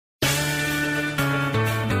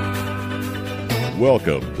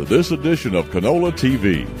welcome to this edition of Canola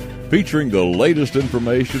TV, featuring the latest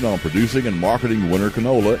information on producing and marketing winter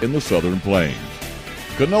canola in the Southern Plains.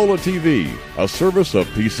 Canola TV, a service of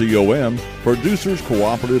PCOM, Producers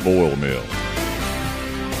Cooperative Oil Mill.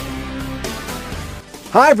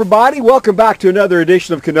 Hi everybody, welcome back to another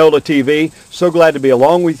edition of Canola TV. So glad to be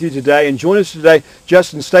along with you today, and join us today,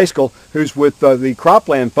 Justin Stejskal, who's with the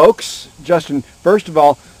Croplan folks. Justin, first of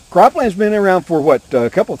all, Croplan's been around for a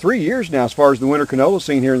couple, 3 years now as far as the winter canola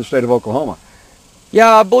scene here in the state of Oklahoma.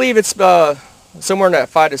 Yeah, I believe it's somewhere in that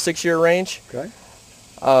 5 to 6 year range. Okay.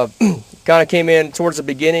 Kind of came in towards the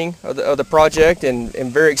beginning of the project, and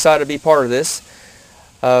very excited to be part of this.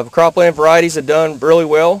 Croplan varieties have done really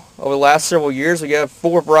well over the last several years. We have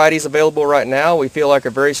 4 varieties available right now. We feel like are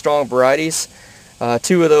very strong varieties.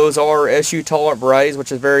 2 of those are SU tolerant varieties,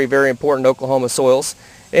 which is very, very important in Oklahoma soils.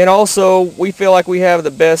 And also, we feel like we have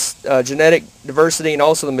the best genetic diversity and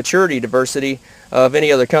also the maturity diversity of any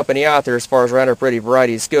other company out there as far as Roundup Ready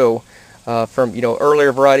varieties go. From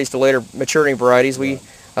earlier varieties to later maturing varieties, we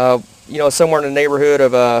somewhere in the neighborhood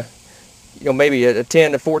of maybe a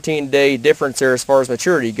 10 to 14 day difference there as far as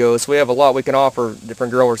maturity goes. So we have a lot we can offer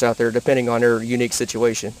different growers out there depending on their unique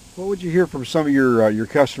situation. What would you hear from some of your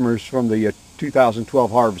customers from the 2012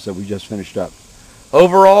 harvest that we just finished up?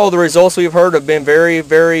 Overall, the results we've heard have been very,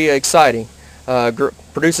 very exciting.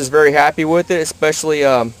 Producers very happy with it, especially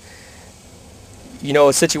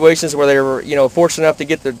situations where they were fortunate enough to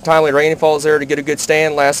get the timely rainfalls there to get a good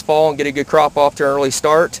stand last fall and get a good crop off to an early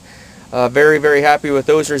start. Very, very happy with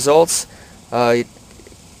those results.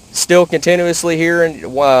 Still continuously here in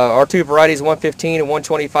our 2 varieties, 115 and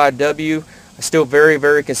 125W, still very,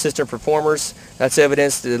 very consistent performers. That's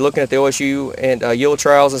evidenced looking at the OSU and yield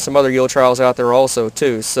trials and some other yield trials out there also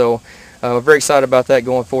too. So we're very excited about that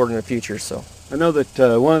going forward in the future. So I know that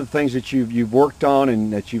one of the things that you've worked on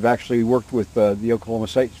and that you've actually worked with the Oklahoma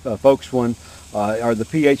State folks are the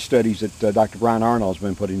pH studies that Dr. Brian Arnold's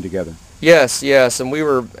been putting together. Yes, and we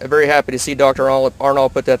were very happy to see Dr.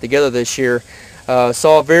 Arnold put that together this year.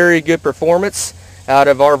 Saw very good performance out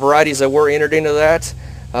of our varieties that were entered into that.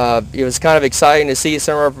 It was kind of exciting to see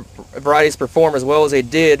some of our varieties perform as well as they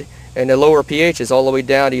did in the lower pHs, all the way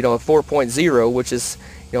down to 4.0, which is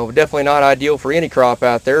definitely not ideal for any crop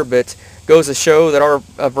out there, but goes to show that our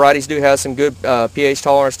varieties do have some good pH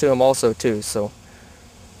tolerance to them also too. So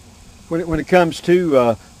when it comes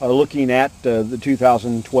to looking at the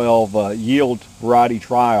 2012 yield variety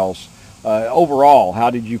trials, overall, how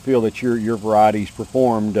did you feel that your varieties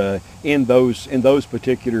performed in those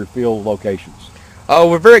particular field locations?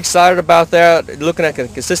 We're very excited about that, looking at the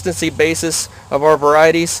consistency basis of our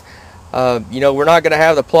varieties. We're not going to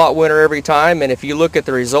have the plot winner every time, and if you look at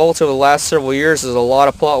the results over the last several years, there's a lot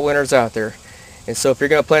of plot winners out there. And so if you're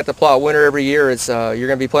going to plant the plot winner every year, you're going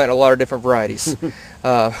to be planting a lot of different varieties.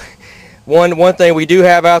 One thing we do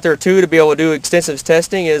have out there too to be able to do extensive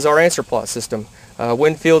testing is our answer plot system.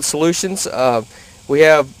 Winfield Solutions, we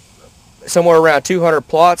have somewhere around 200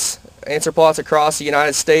 answer plots across the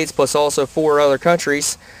United States, plus also 4 other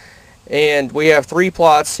countries. And we have 3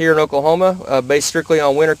 plots here in Oklahoma based strictly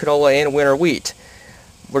on winter canola and winter wheat.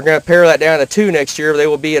 We're going to pare that down to 2 next year. They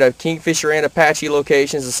will be at a Kingfisher and Apache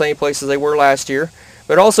locations, the same places they were last year.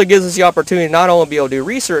 But it also gives us the opportunity to not only be able to do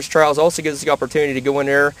research trials, also gives us the opportunity to go in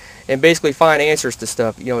there and basically find answers to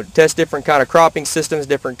stuff. Test different kind of cropping systems,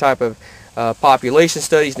 different type of population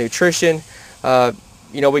studies, nutrition.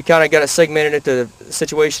 We kind of got it segmented into the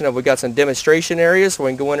situation of we got some demonstration areas where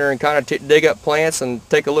we can go in there and kind of dig up plants and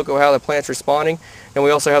take a look at how the plant's responding. And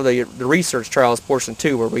we also have the research trials portion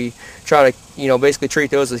too, where we try to basically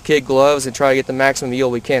treat those as kid gloves and try to get the maximum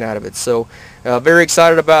yield we can out of it. So very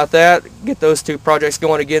excited about that. Get those 2 projects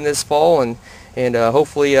going again this fall, and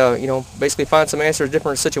hopefully basically find some answers to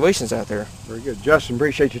different situations out there. Very good. Justin,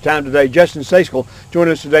 appreciate your time today. Justin Stejskal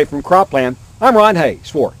joining us today from Croplan. I'm Ron Hayes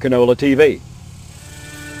for Canola TV.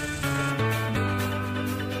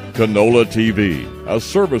 Canola TV, a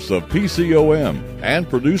service of PCOM and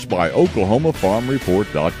produced by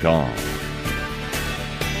OklahomaFarmReport.com.